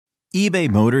eBay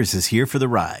Motors is here for the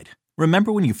ride.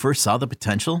 Remember when you first saw the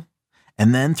potential?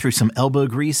 And then through some elbow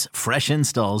grease, fresh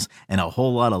installs, and a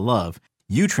whole lot of love,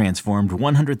 you transformed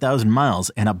 100,000 miles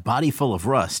and a body full of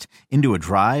rust into a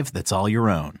drive that's all your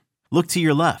own. Look to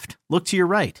your left. Look to your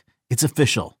right. It's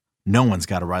official. No one's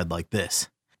got a ride like this.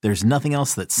 There's nothing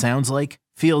else that sounds like,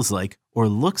 feels like, or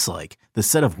looks like the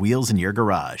set of wheels in your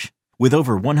garage. With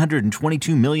over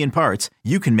 122 million parts,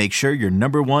 you can make sure your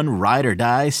number one ride or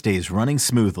die stays running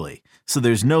smoothly. So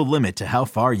there's no limit to how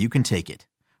far you can take it.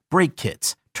 Brake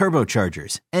kits,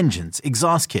 turbochargers, engines,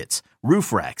 exhaust kits,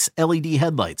 roof racks, LED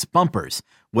headlights, bumpers,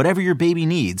 whatever your baby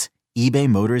needs, eBay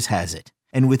Motors has it.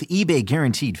 And with eBay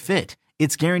Guaranteed Fit,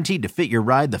 it's guaranteed to fit your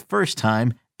ride the first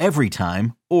time, every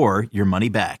time, or your money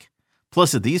back.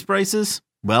 Plus at these prices,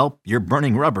 well, you're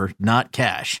burning rubber, not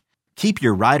cash. Keep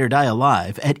your ride or die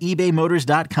alive at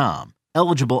ebaymotors.com.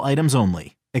 Eligible items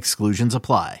only. Exclusions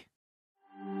apply.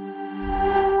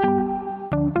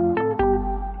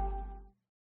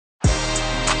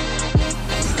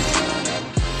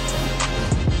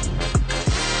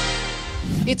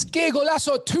 It's Que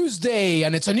Golazo Tuesday,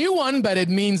 and it's a new one, but it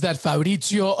means that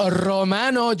Fabrizio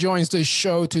Romano joins the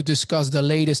show to discuss the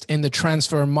latest in the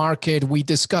transfer market. We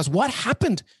discuss what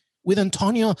happened with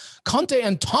Antonio Conte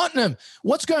and Tottenham,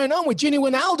 what's going on with Gini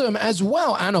Wijnaldum as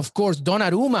well, and of course,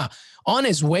 Donnarumma on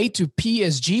his way to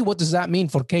PSG. What does that mean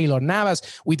for Keylor Navas?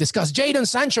 We discuss Jadon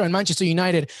Sancho and Manchester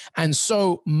United and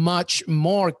so much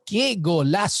more. Que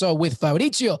Golazo with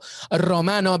Fabrizio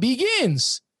Romano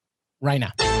begins right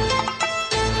now.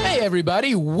 Hey,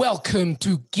 everybody. Welcome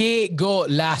to Que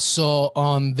Golazo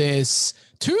on this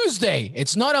Tuesday.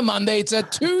 It's not a Monday, it's a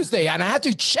Tuesday. And I had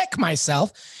to check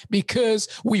myself because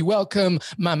we welcome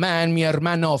my man, mi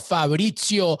hermano,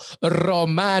 Fabrizio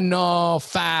Romano.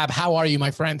 Fab, how are you, my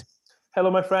friend?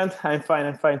 Hello, my friend. I'm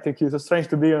fine. Thank you. It's strange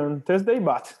to be on Thursday,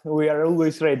 but we are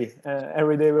always ready.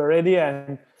 Every day we're ready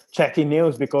and checking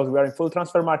news because we are in full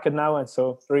transfer market now. And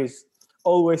so there is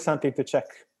always something to check.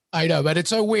 I know, but it's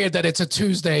so weird that it's a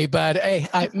Tuesday. But hey,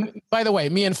 by the way,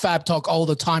 me and Fab talk all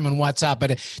the time on WhatsApp,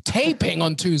 but taping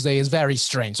on Tuesday is very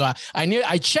strange. So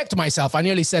I checked myself. I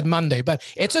nearly said Monday, but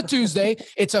it's a Tuesday.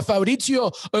 It's a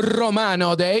Fabrizio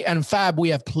Romano day. And Fab, we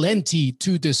have plenty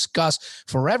to discuss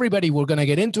for everybody. We're going to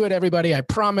get into it, everybody, I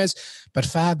promise. But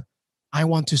Fab, I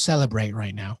want to celebrate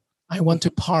right now. I want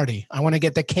to party. I want to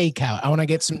get the cake out. I want to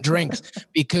get some drinks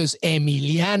because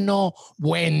Emiliano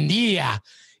Buendia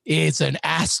is an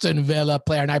Aston Villa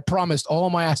player. And I promised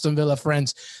all my Aston Villa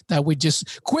friends that we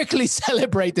just quickly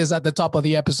celebrate this at the top of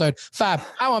the episode. Fab,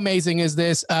 how amazing is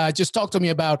this? Just talk to me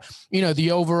about,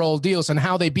 the overall deals and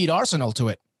how they beat Arsenal to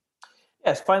it.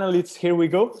 Yes, finally, here we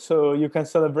go. So you can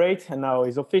celebrate, and now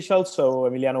it's official. So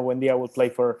Emiliano Buendia will play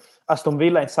for Aston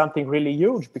Villa, and something really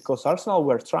huge because Arsenal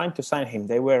were trying to sign him.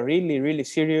 They were really, really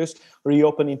serious,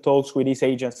 reopening talks with his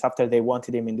agents after they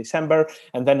wanted him in December,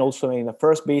 and then also in the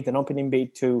first bid, an opening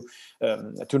bid to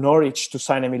Norwich to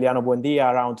sign Emiliano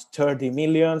Buendia around 30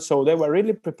 million. So they were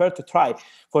really prepared to try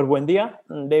for Buendia.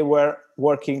 They were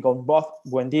working on both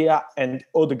Buendia and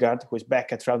Odegaard, who is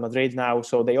back at Real Madrid now.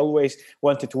 So they always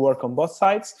wanted to work on both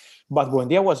sides. But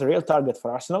Buendia was a real target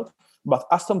for Arsenal. But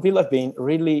Aston Villa have been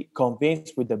really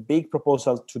convinced with the big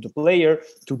proposal to the player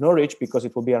to Norwich, because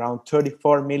it will be around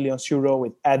 34 million euro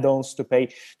with add-ons to pay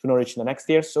to Norwich in the next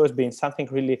year. So it's been something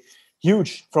really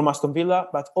huge from Aston Villa,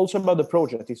 but also about the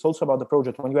project. It's also about the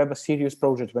project. When you have a serious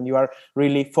project, when you are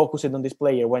really focused on this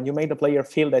player, when you make the player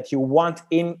feel that you want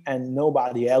him and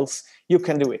nobody else, you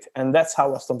can do it. And that's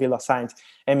how Aston Villa signed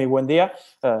Emi Buendia.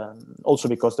 Also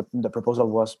because the proposal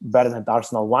was better than the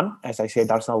Arsenal one. As I said,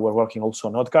 Arsenal were working also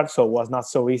on Odegaard, so it was not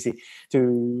so easy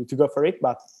to go for it.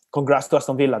 But congrats to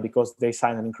Aston Villa because they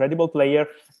signed an incredible player.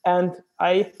 And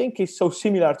I think it's so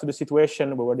similar to the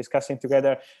situation we were discussing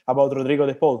together about Rodrigo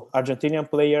de Paul, Argentinian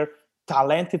player,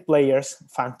 talented players,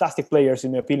 fantastic players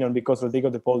in my opinion, because Rodrigo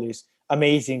de Paul is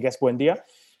amazing as Buendia.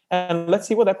 And let's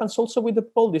see what happens also with de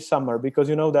Paul this summer, because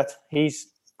you know that he's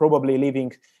probably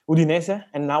leaving Udinese,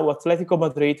 and now Atletico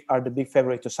Madrid are the big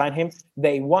favorite to sign him.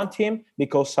 They want him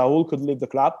because Saul could leave the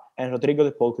club and Rodrigo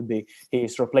de Paul could be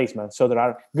his replacement. So there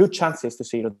are good chances to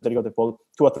see Rodrigo de Paul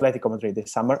to Atletico Madrid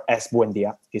this summer, as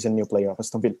Buendia is a new player of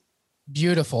Aston Villa.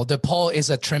 Beautiful. De Paul is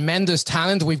a tremendous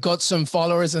talent. We've got some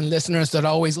followers and listeners that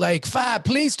are always like, Fab,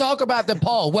 please talk about De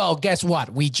Paul. Well, guess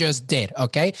what? We just did.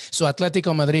 Okay. So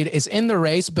Atletico Madrid is in the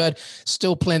race, but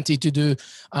still plenty to do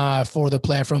for the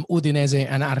player from Udinese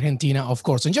and Argentina, of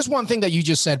course. And just one thing that you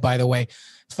just said, by the way,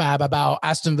 Fab, about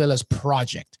Aston Villa's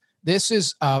project. This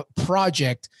is a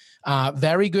project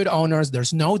Very good owners.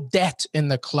 There's no debt in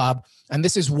the club. And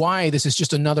this is why this is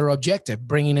just another objective,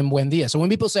 bringing in Buendia. So when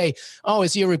people say, oh,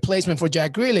 is he a replacement for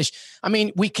Jack Grealish? I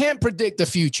mean, we can't predict the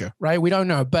future, right? We don't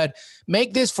know. But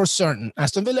make this for certain.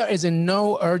 Aston Villa is in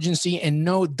no urgency and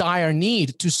no dire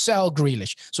need to sell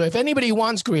Grealish. So if anybody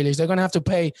wants Grealish, they're going to have to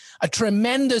pay a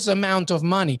tremendous amount of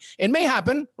money. It may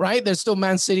happen, right? There's still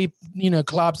Man City,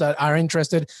 clubs that are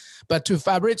interested. But to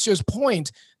Fabrizio's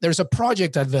point, there's a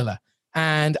project at Villa.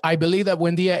 And I believe that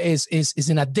Buendia is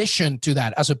in addition to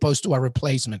that, as opposed to a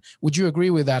replacement. Would you agree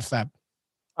with that, Fab?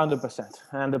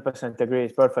 100% agree.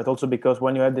 It's perfect. Also because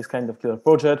when you have this kind of killer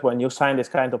project, when you sign this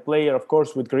kind of player, of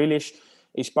course, with Grealish,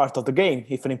 it's part of the game.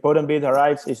 If an important bid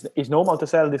arrives, it's normal to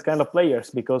sell these kind of players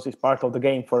because it's part of the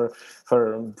game for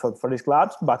these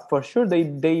clubs. But for sure, they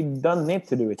don't need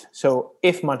to do it. So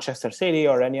if Manchester City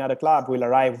or any other club will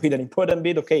arrive with an important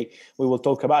bid, okay, we will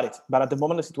talk about it. But at the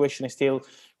moment, the situation is still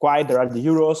quiet. There are the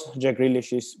Euros. Jack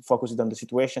Grealish is focused on the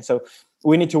situation. So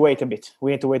we need to wait a bit.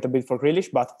 We need to wait a bit for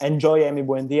Grealish, but enjoy Emi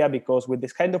Buendia because with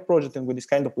this kind of project and with this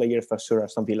kind of players, for sure,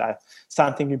 Aston Villa,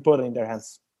 something important in their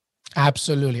hands.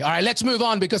 Absolutely. All right, let's move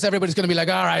on because everybody's going to be like,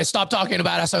 all right, stop talking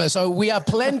about us. So we have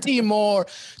plenty more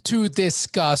to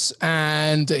discuss.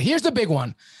 And here's the big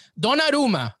one.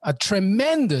 Donnarumma, a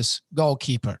tremendous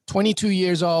goalkeeper, 22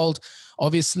 years old,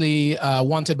 obviously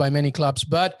wanted by many clubs.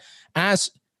 But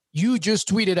as you just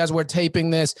tweeted as we're taping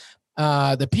this,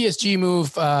 the PSG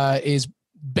move is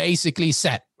basically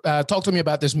set. Talk to me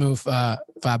about this move,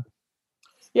 Fab.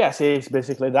 Yes, it's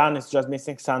basically done. It's just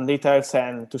missing some details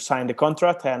and to sign the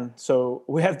contract. And so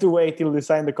we have to wait till we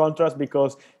sign the contract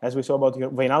because, as we saw about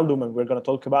Wijnaldum, and we're going to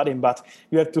talk about him, but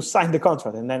you have to sign the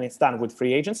contract and then it's done with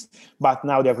free agents. But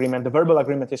now the verbal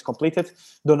agreement is completed.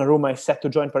 Donnarumma is set to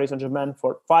join Paris Saint-Germain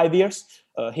for 5 years.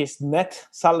 His net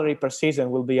salary per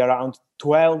season will be around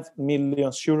 12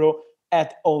 million euro,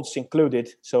 add-ons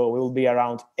included. So it will be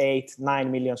around 8-9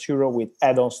 million euro with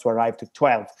add-ons to arrive to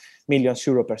 12 million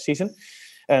euro per season.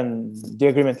 And the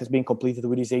agreement has been completed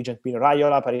with his agent, Mino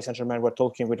Raiola. Paris Saint-Germain were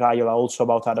talking with Raiola also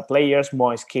about other players.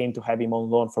 Moyes keen to have him on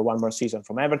loan for one more season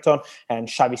from Everton. And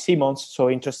Xavi Simons, so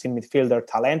interesting midfielder,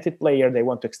 talented player. They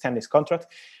want to extend his contract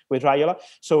with Raiola.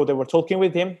 So they were talking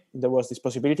with him. There was this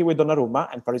possibility with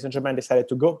Donnarumma, and Paris Saint-Germain decided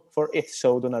to go for it.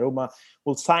 So Donnarumma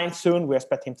will sign soon. We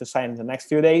expect him to sign in the next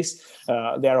few days.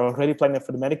 They are already planning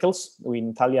for the medicals in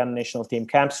Italian national team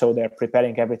camp. So they're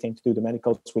preparing everything to do the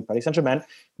medicals with Paris Saint-Germain.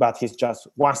 But he's just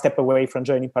one step away from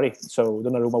joining Paris. So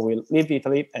Donnarumma will leave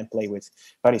Italy and play with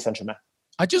Paris Saint-Germain.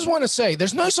 I just want to say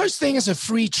there's no such thing as a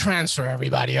free transfer,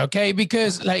 everybody, okay?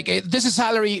 Because this is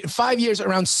salary, 5 years,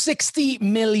 around 60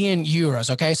 million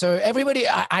euros, okay? So everybody,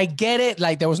 I get it.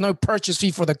 Like there was no purchase fee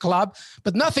for the club,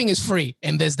 but nothing is free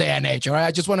in this day and age, all right?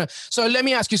 I just want to, so let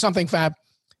me ask you something, Fab.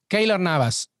 Keylor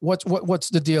Navas, what's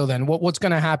the deal then? What's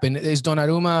going to happen? Is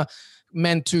Donnarumma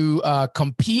meant to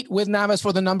compete with Navas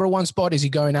for the number one spot? Is he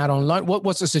going out on loan?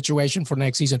 What's the situation for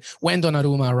next season when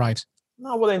Donnarumma arrives?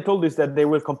 No, what I'm told is that they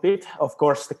will compete. Of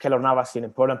course, the Keylor Navas is an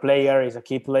important player, is a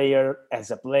key player,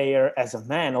 as a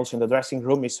man, also in the dressing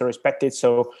room, is so respected.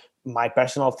 So my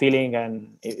personal feeling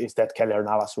is that Keylor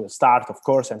Navas will start, of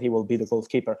course, and he will be the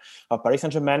goalkeeper of Paris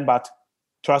Saint-Germain. But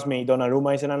trust me,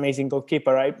 Donnarumma is an amazing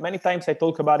goalkeeper. Many times I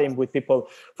talk about him with people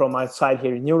from outside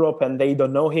here in Europe, and they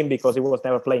don't know him because he was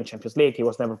never playing Champions League. He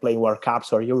was never playing World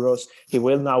Cups or Euros. He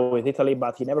will now with Italy,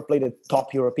 but he never played at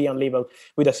top European level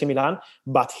with AC Milan.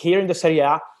 But here in the Serie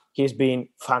A, he's been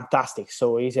fantastic.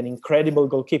 So he's an incredible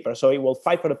goalkeeper. So he will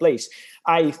fight for the place.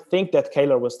 I think that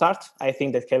Keylor will start. I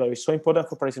think that Keylor is so important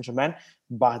for Paris Saint-Germain,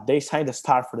 but they signed a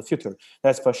star for the future.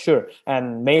 That's for sure.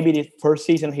 And maybe the first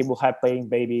season he will have playing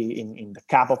maybe in the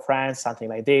Cup of France, something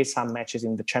like this, some matches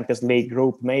in the Champions League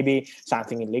group, maybe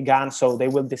something in Ligue 1. So they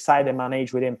will decide and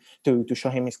manage with him to show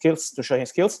him his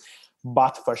skills.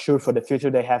 But for sure, for the future,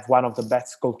 they have one of the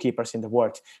best goalkeepers in the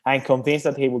world. I'm convinced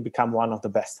that he will become one of the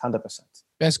best, 100%.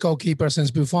 Best goalkeeper since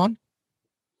Buffon?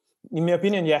 In my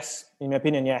opinion, yes.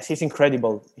 He's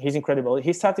incredible.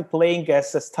 He started playing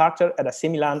as a starter at AC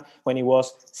Milan when he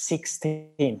was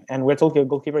 16. And we're talking a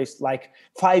goalkeeper is like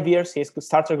 5 years. He's a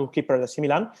starter goalkeeper at AC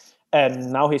Milan.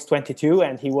 And now he's 22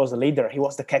 and he was a leader. He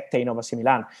was the captain of AC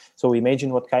Milan. So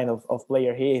imagine what kind of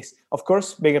player he is. Of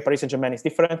course, being at Paris Saint-Germain is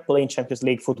different. Playing Champions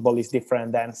League football is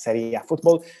different than Serie A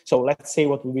football. So let's see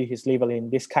what will be his level in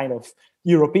this kind of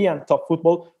European top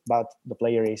football. But the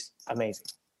player is amazing.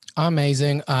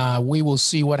 Amazing. We will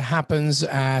see what happens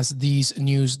as these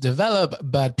news develop.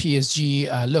 But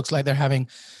PSG looks like they're having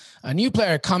a new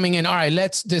player coming in. All right,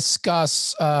 let's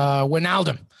discuss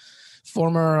Wijnaldum.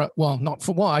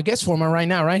 I guess former right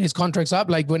now, right? His contract's up.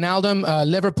 Like Wijnaldum,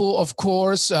 Liverpool, of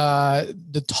course.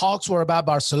 The talks were about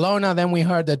Barcelona. Then we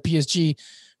heard that PSG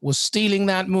was stealing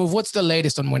that move. What's the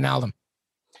latest on Wijnaldum?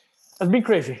 It's been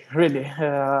crazy, really.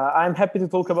 I'm happy to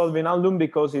talk about Wijnaldum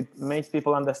because it makes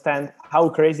people understand how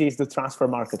crazy is the transfer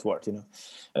market world,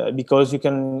 because you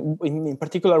can, in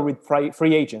particular with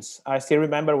free agents. I still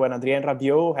remember when Adrien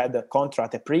Rabiot had a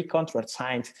pre-contract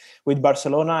signed with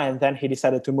Barcelona, and then he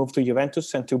decided to move to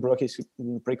Juventus and to broke his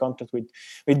pre-contract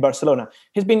with Barcelona.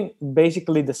 He's been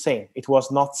basically the same. It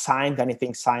was not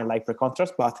anything signed like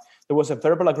pre-contract, but there was a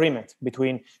verbal agreement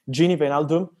between Gini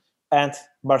Wijnaldum and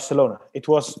Barcelona. It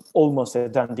was almost a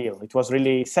done deal. It was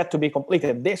really set to be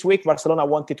completed. This week, Barcelona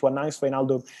wanted to announce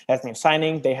Wijnaldum as new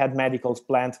signing. They had medicals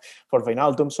planned for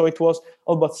Wijnaldum. So it was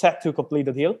all but set to complete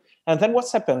the deal. And then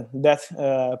what's happened? That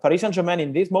Paris Saint-Germain,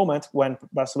 in this moment, when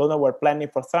Barcelona were planning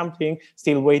for something,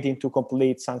 still waiting to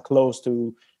complete some clause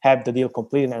to have the deal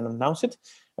completed and announce it,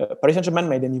 Paris Saint-Germain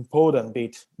made an important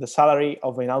bid. The salary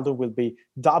of Wijnaldum will be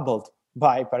doubled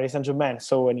by Paris Saint-Germain.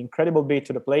 So an incredible bid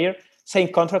to the player.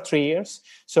 Same contract, 3 years.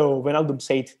 So Wijnaldum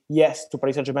said yes to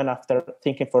Paris Saint-Germain after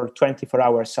thinking for 24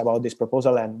 hours about this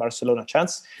proposal and Barcelona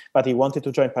chance. But he wanted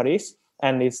to join Paris,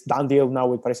 and it's done deal now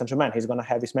with Paris Saint-Germain. He's going to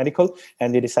have his medical,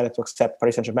 and he decided to accept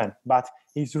Paris Saint-Germain. But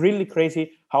it's really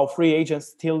crazy how free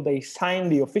agents, till they sign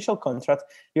the official contract,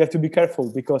 you have to be careful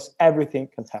because everything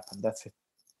can happen. That's it.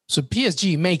 So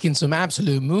PSG making some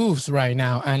absolute moves right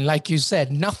now. And like you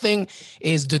said, nothing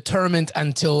is determined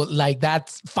until like that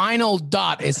final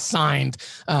dot is signed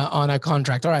on a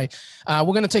contract. All right.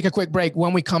 We're going to take a quick break.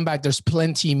 When we come back, there's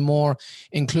plenty more,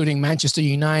 including Manchester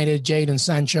United, Jadon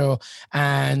Sancho,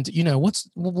 and what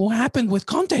happened with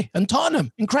Conte and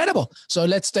Tottenham. Incredible. So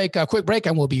let's take a quick break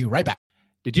and we'll be right back.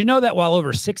 Did you know that while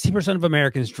over 60% of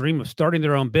Americans dream of starting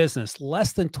their own business,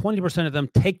 less than 20% of them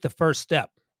take the first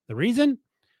step? The reason?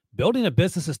 Building a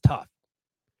business is tough.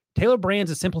 Taylor Brands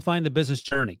is simplifying the business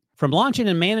journey. From launching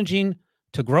and managing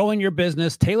to growing your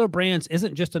business, Taylor Brands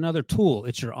isn't just another tool.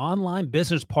 It's your online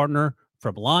business partner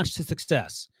from launch to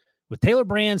success. With Taylor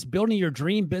Brands, building your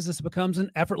dream business becomes an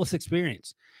effortless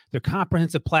experience. Their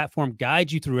comprehensive platform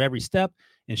guides you through every step,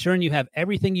 ensuring you have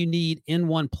everything you need in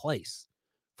one place.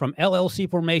 From LLC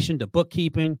formation to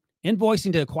bookkeeping,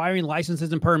 invoicing to acquiring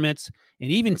licenses and permits, and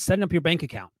even setting up your bank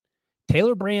account.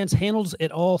 Taylor Brands handles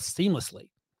it all seamlessly.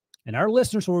 And our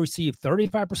listeners will receive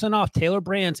 35% off Taylor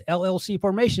Brands LLC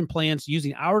formation plans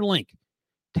using our link,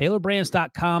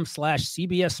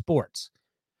 taylorbrands.com/CBS Sports.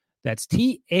 That's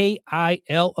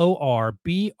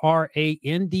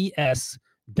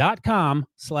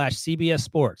TAILORBRANDS.com/CBS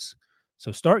Sports.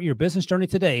 So start your business journey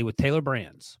today with Taylor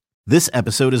Brands. This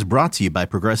episode is brought to you by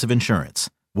Progressive Insurance.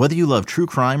 Whether you love true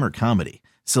crime or comedy,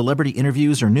 celebrity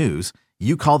interviews or news,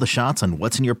 you call the shots on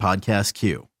what's in your podcast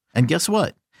queue. And guess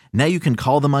what? Now you can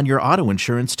call them on your auto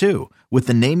insurance too with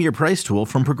the Name Your Price tool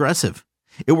from Progressive.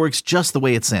 It works just the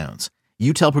way it sounds.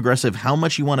 You tell Progressive how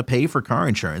much you want to pay for car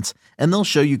insurance, and they'll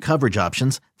show you coverage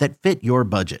options that fit your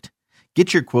budget.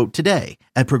 Get your quote today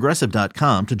at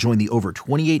Progressive.com to join the over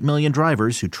 28 million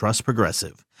drivers who trust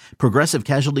Progressive. Progressive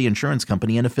Casualty Insurance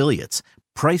Company and Affiliates.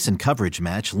 Price and coverage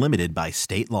match limited by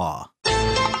state law.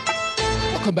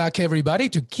 Welcome back, everybody,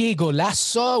 to Que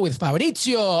Golazo with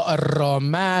Fabrizio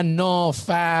Romano,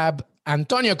 Fab,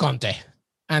 Antonio Conte,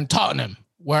 and Tottenham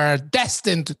were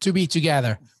destined to be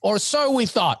together, or so we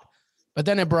thought. But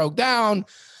then it broke down.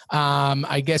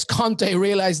 I guess Conte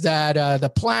realized that the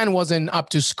plan wasn't up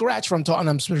to scratch from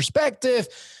Tottenham's perspective.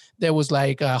 There was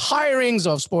hirings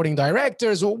of sporting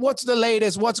directors. What's the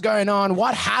latest? What's going on?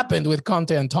 What happened with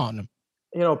Conte and Tottenham?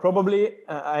 Probably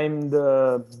I'm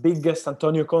the biggest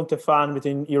Antonio Conte fan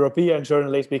between European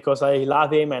journalists because I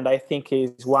love him and I think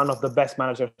he's one of the best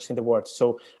managers in the world.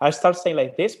 So I start saying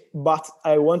like this, but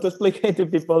I want to explain to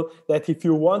people that if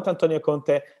you want Antonio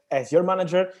Conte as your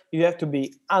manager, you have to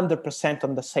be 100%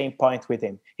 on the same point with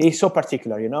him. He's so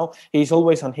particular, He's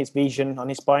always on his vision, on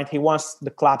his point. He wants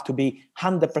the club to be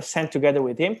 100% together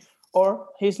with him, or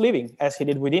he's leaving, as he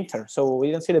did with Inter. So we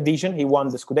didn't see the vision. He won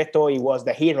the Scudetto. He was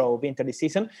the hero of Inter this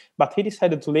season. But he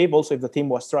decided to leave also if the team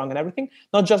was strong and everything,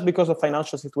 not just because of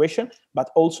financial situation,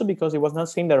 but also because he was not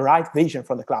seeing the right vision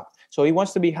from the club. So he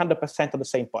wants to be 100% on the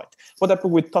same point. What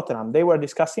happened with Tottenham? They were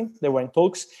discussing. They were in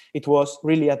talks. It was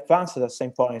really advanced at the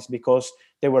same points because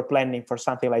they were planning for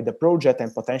something like the project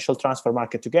and potential transfer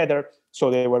market together.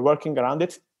 So they were working around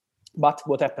it. But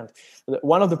what happened?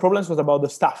 One of the problems was about the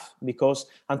staff, because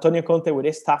Antonio Conte with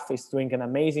his staff is doing an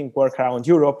amazing work around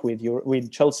Europe with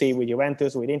Chelsea, with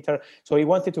Juventus, with Inter. So he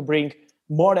wanted to bring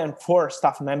more than 4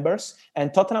 staff members.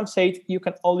 And Tottenham said you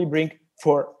can only bring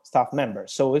 4 staff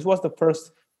members. So this was the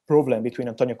first problem between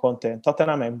Antonio Conte and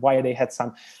Tottenham and why they had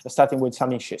starting with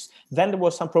some issues. Then there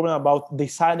was some problem about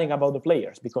deciding about the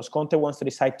players, because Conte wants to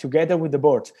decide together with the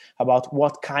board about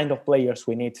what kind of players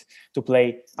we need to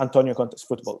play Antonio Conte's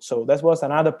football. So that was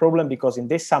another problem, because in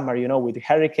this summer, with the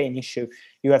hurricane issue,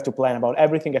 you have to plan about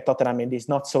everything at Tottenham, and it's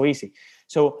not so easy.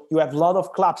 So you have a lot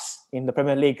of clubs in the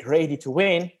Premier League ready to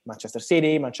win. Manchester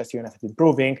City, Manchester United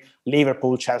improving,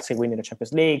 Liverpool, Chelsea winning the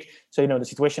Champions League. So, the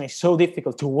situation is so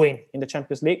difficult to win in the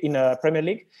Champions League, in the Premier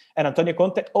League. And Antonio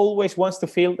Conte always wants to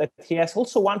feel that he has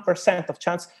also 1% of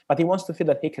chance, but he wants to feel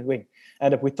that he can win.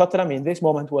 And with Tottenham in this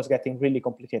moment was getting really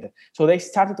complicated. So they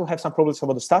started to have some problems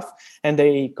about the stuff, and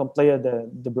they completed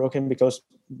the broken, because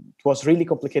it was really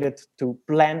complicated to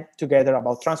plan together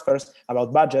about transfers,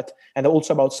 about budget, and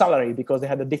also about salary, because they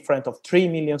had a difference of 3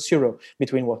 million euro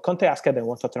between what Conte asked and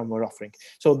what Tottenham were offering.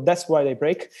 So that's why they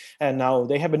break. And now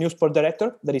they have a new sport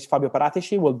director, that is Fabio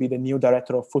Paratici, will be the new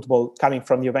director of football coming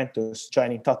from Juventus,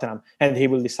 joining Tottenham, and he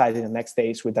will decide in the next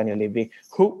days with Daniel Levy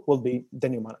who will be the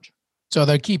new manager. So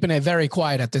they're keeping it very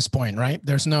quiet at this point, right?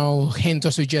 There's no hint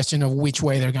or suggestion of which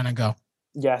way they're going to go.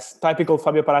 Yes, typical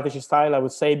Fabio Paratici style, I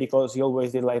would say, because he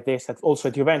always did like this. Also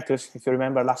at Juventus, if you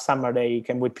remember last summer, they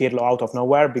came with Pirlo out of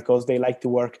nowhere because they like to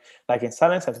work like in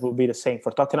silence. That will be the same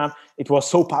for Tottenham. It was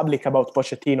so public about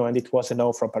Pochettino, and it was a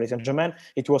no from Paris Saint-Germain.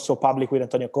 It was so public with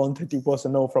Antonio Conte, it was a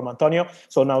no from Antonio.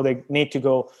 So now they need to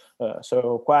go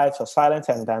so quiet, so silent,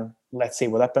 and then let's see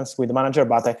what happens with the manager.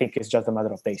 But I think it's just a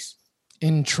matter of days.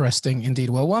 Interesting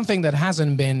indeed. Well, one thing that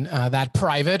hasn't been that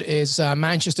private is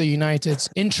Manchester United's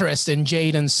interest in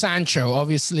Jadon Sancho.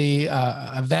 Obviously,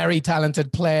 a very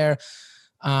talented player,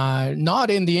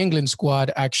 not in the England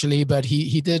squad actually, but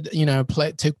he did,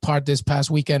 took part this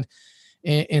past weekend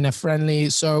in a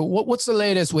friendly. So, what's the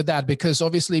latest with that? Because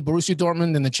obviously, Borussia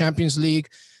Dortmund in the Champions League,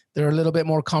 they're a little bit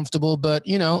more comfortable, but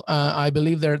I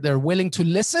believe they're willing to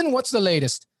listen. What's the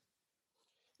latest?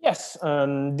 Yes,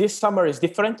 this summer is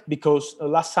different, because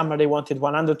last summer they wanted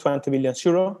 120 million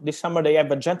euro. This summer they have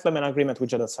a gentleman agreement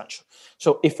with Jadon Sancho.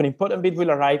 So if an important bid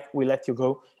will arrive, we let you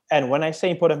go. And when I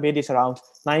say important bid, it's around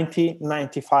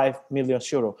 95 million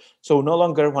euro. So no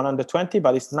longer 120,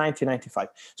 but it's 95.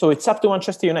 So it's up to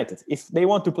Manchester United. If they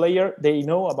want to player, they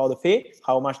know about the fee,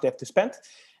 how much they have to spend,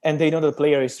 and they know the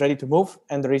player is ready to move,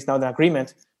 and there is now an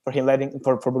agreement for him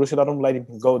for Borussia Dortmund letting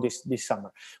him go this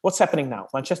summer. What's happening now?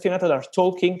 Manchester United are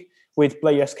talking with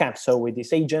players' camps. So with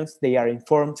these agents, they are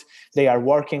informed, they are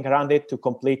working around it to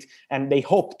complete, and they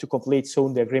hope to complete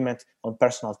soon the agreement on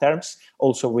personal terms,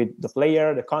 also with the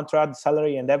player, the contract, the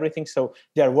salary, and everything. So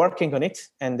they are working on it,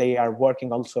 and they are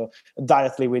working also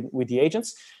directly with the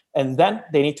agents. And then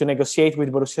they need to negotiate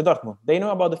with Borussia Dortmund. They know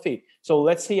about the fee. So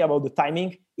let's see about the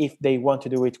timing, if they want to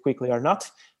do it quickly or not.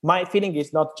 My feeling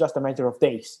is not just a matter of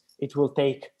days. It will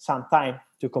take some time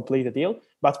to complete the deal.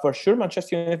 But for sure,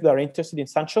 Manchester United are interested in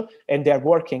Sancho, and they are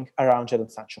working around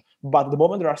Jadon Sancho. But at the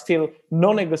moment, there are still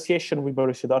no negotiation with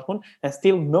Borussia Dortmund and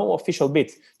still no official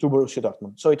bid to Borussia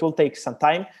Dortmund. So it will take some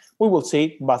time. We will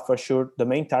see. But for sure, the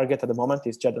main target at the moment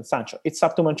is Jadon Sancho. It's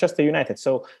up to Manchester United.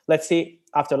 So let's see.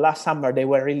 After last summer, they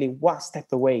were really one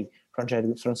step away from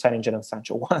signing Jadon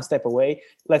Sancho. One step away.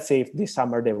 Let's see if this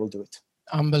summer they will do it.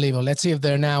 Unbelievable. Let's see if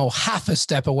they're now half a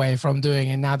step away from doing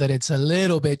it, now that it's a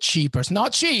little bit cheaper. It's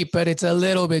not cheap, but it's a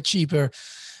little bit cheaper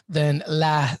than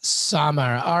last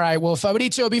summer. All right. Well,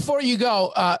 Fabrizio, before you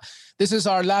go, this is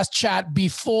our last chat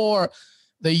before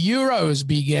the Euros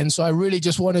begin. So I really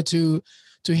just wanted to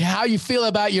hear how you feel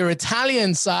about your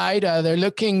Italian side. They're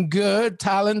looking good,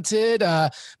 talented.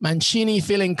 Mancini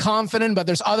feeling confident, but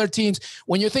there's other teams.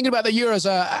 When you're thinking about the Euros,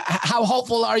 how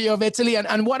hopeful are you of Italy,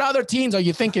 and what other teams are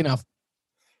you thinking of?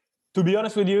 To be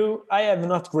honest with you, I have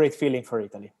not great feeling for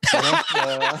Italy.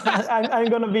 I'm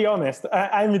going to be honest.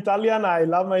 I'm Italian. I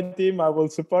love my team. I will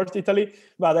support Italy,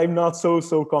 but I'm not so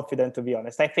confident, to be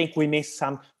honest. I think we miss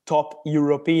some top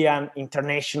European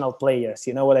international players.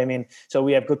 You know what I mean? So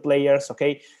we have good players,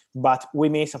 okay, but we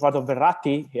miss a part of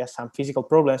Verratti. He has some physical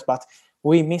problems, but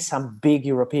we miss some big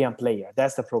European player.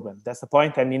 That's the problem. That's the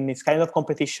point. And in this kind of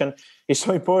competition, it's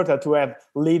so important to have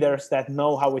leaders that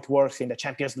know how it works in the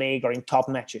Champions League or in top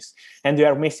matches. And we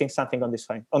are missing something on this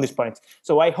point.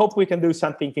 So I hope we can do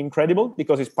something incredible,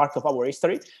 because it's part of our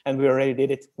history. And we already did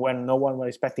it when no one was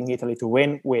expecting Italy to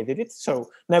win. We did it. So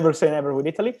never say never with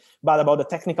Italy. But about the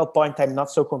technical point, I'm not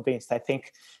so convinced. I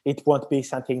think it won't be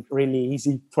something really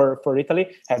easy for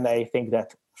Italy. And I think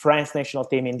that France national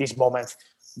team in this moment,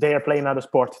 they are playing another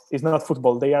sport. It's not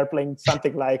football. They are playing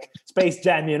something like Space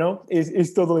Jam,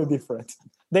 is totally different.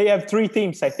 They have 3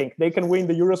 teams, I think. They can win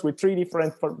the Euros with 3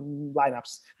 different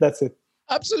lineups. That's it.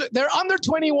 Absolutely. They're under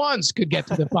 21s could get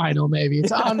to the final, maybe.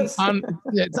 It's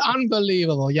it's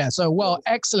unbelievable. Yeah. So, well,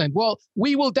 excellent. Well,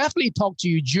 we will definitely talk to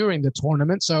you during the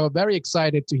tournament. So very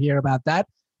excited to hear about that.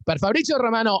 But Fabrizio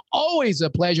Romano, always a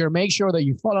pleasure. Make sure that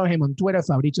you follow him on Twitter,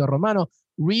 Fabrizio Romano.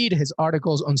 Read his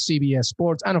articles on CBS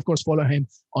Sports. And, of course, follow him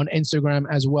on Instagram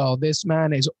as well. This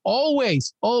man is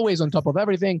always on top of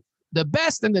everything. The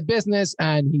best in the business.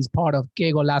 And he's part of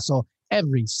Que Golazo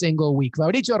every single week.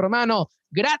 Fabrizio Romano,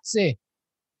 grazie.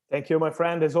 Thank you, my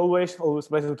friend. As always a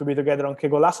pleasure to be together on Que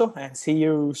Golazo. And see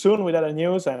you soon with other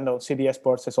news and on CBS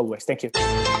Sports as always. Thank you.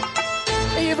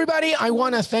 Hey, everybody. I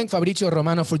want to thank Fabrizio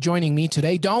Romano for joining me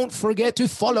today. Don't forget to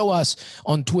follow us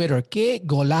on Twitter, Que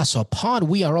Golazo Pod.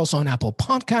 We are also on Apple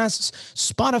Podcasts,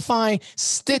 Spotify,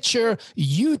 Stitcher,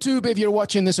 YouTube. If you're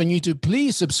watching this on YouTube,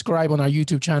 please subscribe on our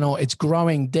YouTube channel. It's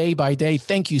growing day by day.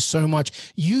 Thank you so much.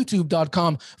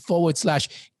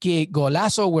 YouTube.com/Que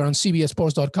Golazo. We're on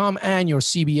CBSSports.com and your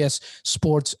CBS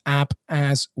Sports app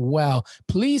as well.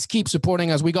 Please keep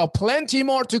supporting us. We got plenty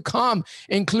more to come,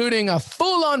 including a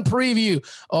full-on preview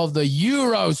of the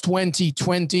Euros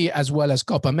 2020, as well as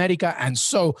Copa America, and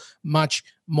so much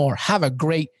more. Have a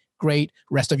great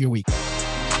rest of your week.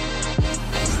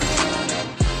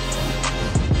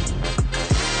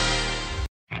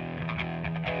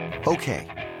 Okay,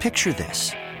 picture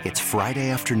this. It's Friday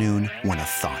afternoon when a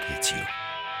thought hits you.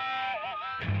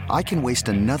 I can waste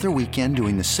another weekend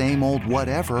doing the same old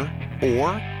whatever, or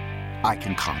I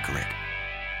can conquer it.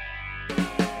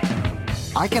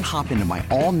 I can hop into my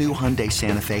all-new Hyundai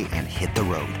Santa Fe and hit the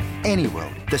road. Any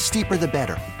road. The steeper, the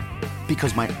better.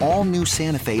 Because my all-new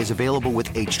Santa Fe is available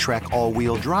with H-Track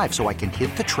all-wheel drive, so I can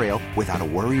hit the trail without a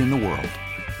worry in the world.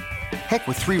 Heck,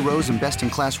 with 3 rows and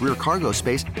best-in-class rear cargo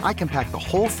space, I can pack the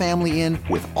whole family in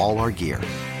with all our gear.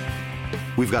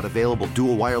 We've got available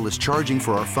dual wireless charging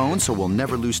for our phones, so we'll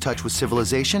never lose touch with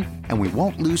civilization, and we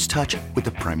won't lose touch with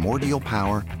the primordial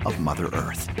power of Mother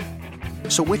Earth.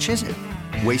 So which is it?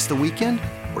 Waste the weekend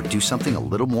or do something a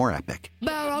little more epic?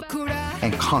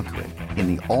 And conquer it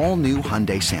in the all-new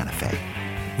Hyundai Santa Fe.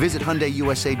 Visit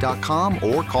HyundaiUSA.com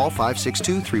or call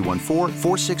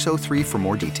 562-314-4603 for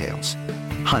more details.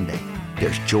 Hyundai,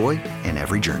 there's joy in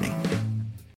every journey.